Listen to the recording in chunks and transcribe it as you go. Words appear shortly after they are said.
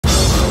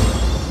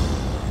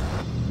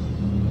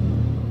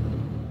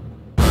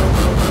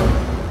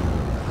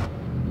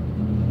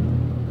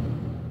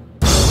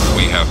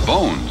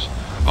bones,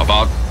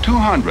 about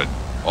 200,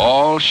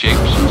 all shapes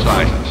and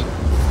sizes.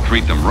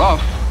 Treat them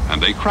rough,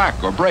 and they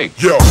crack or break.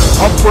 Yo,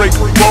 I break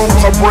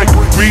bones, I break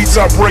beats,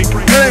 I break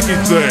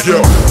anything.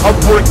 Yo, I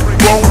break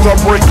bones, I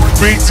break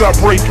beats, I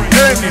break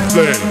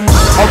anything.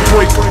 I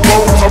break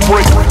bones, I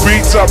break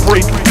beats, I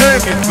break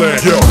anything.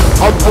 Yo,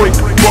 I break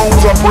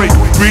bones, I break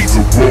beats,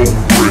 a bone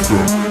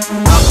breaker.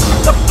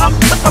 I'm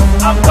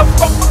the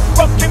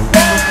fucking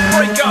bone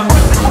breaker.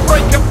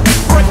 Breaker,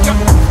 breaker,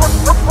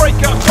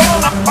 breaker.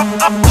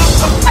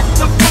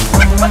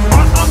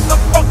 I'm the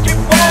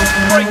fucking bone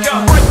breaker.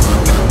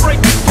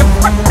 Breaker,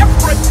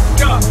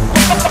 breaker.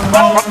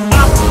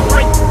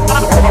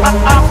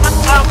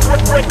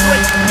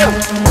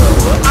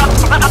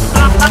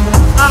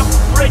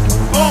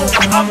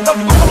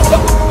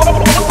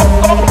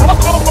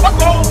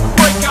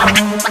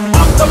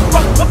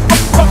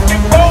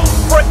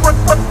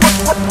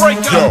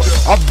 Yo,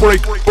 I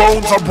break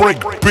bones, I break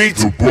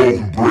beats, a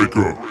bone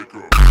breaker.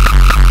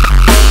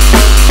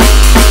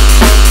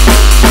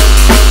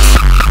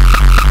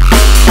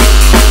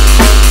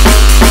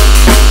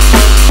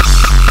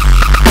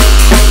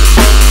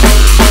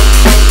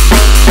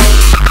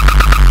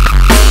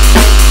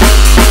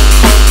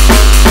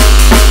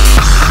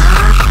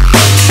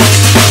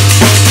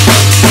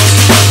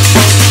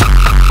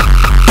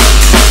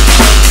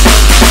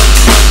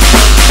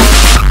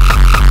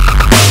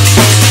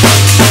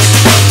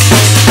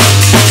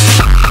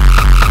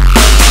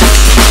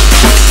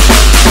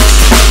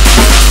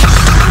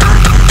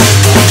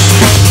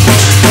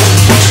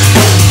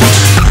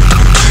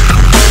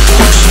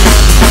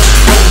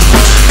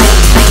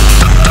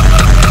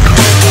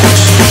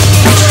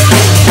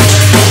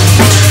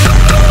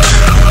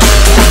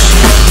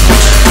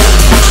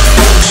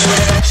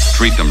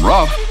 Treat them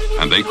rough,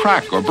 and they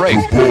crack or break. A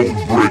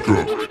bone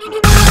breaker.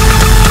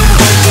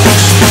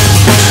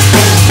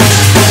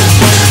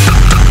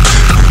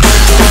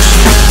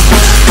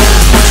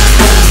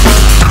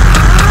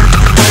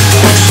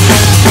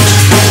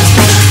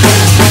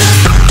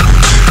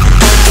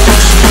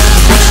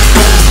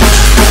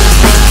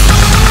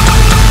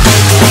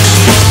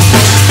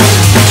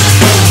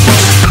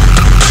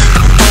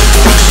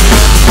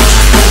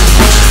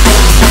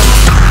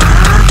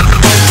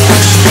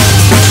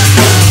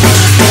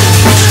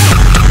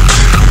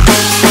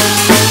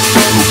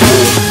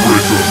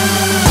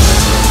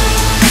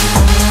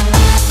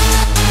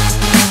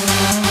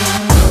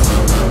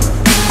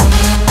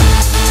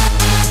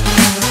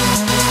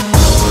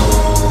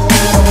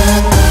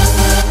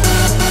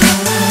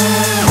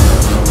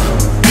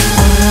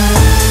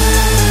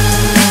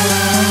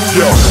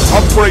 I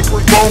break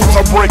bones,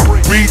 I break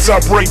beats, I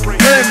break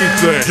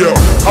anything. Yo,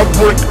 I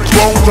break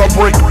bones, I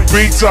break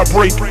beats, I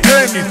break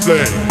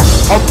anything.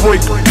 I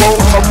break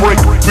bones, I break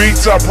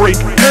beats, I break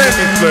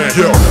anything.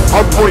 Yo,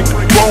 I break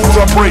bones,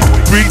 I break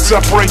beats, I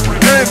break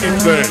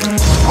anything.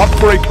 I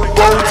break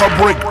bones, I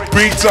break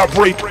beats, I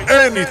break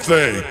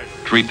anything.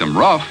 Treat them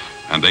rough,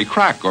 and they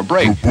crack or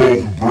break. A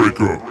bone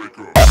breaker.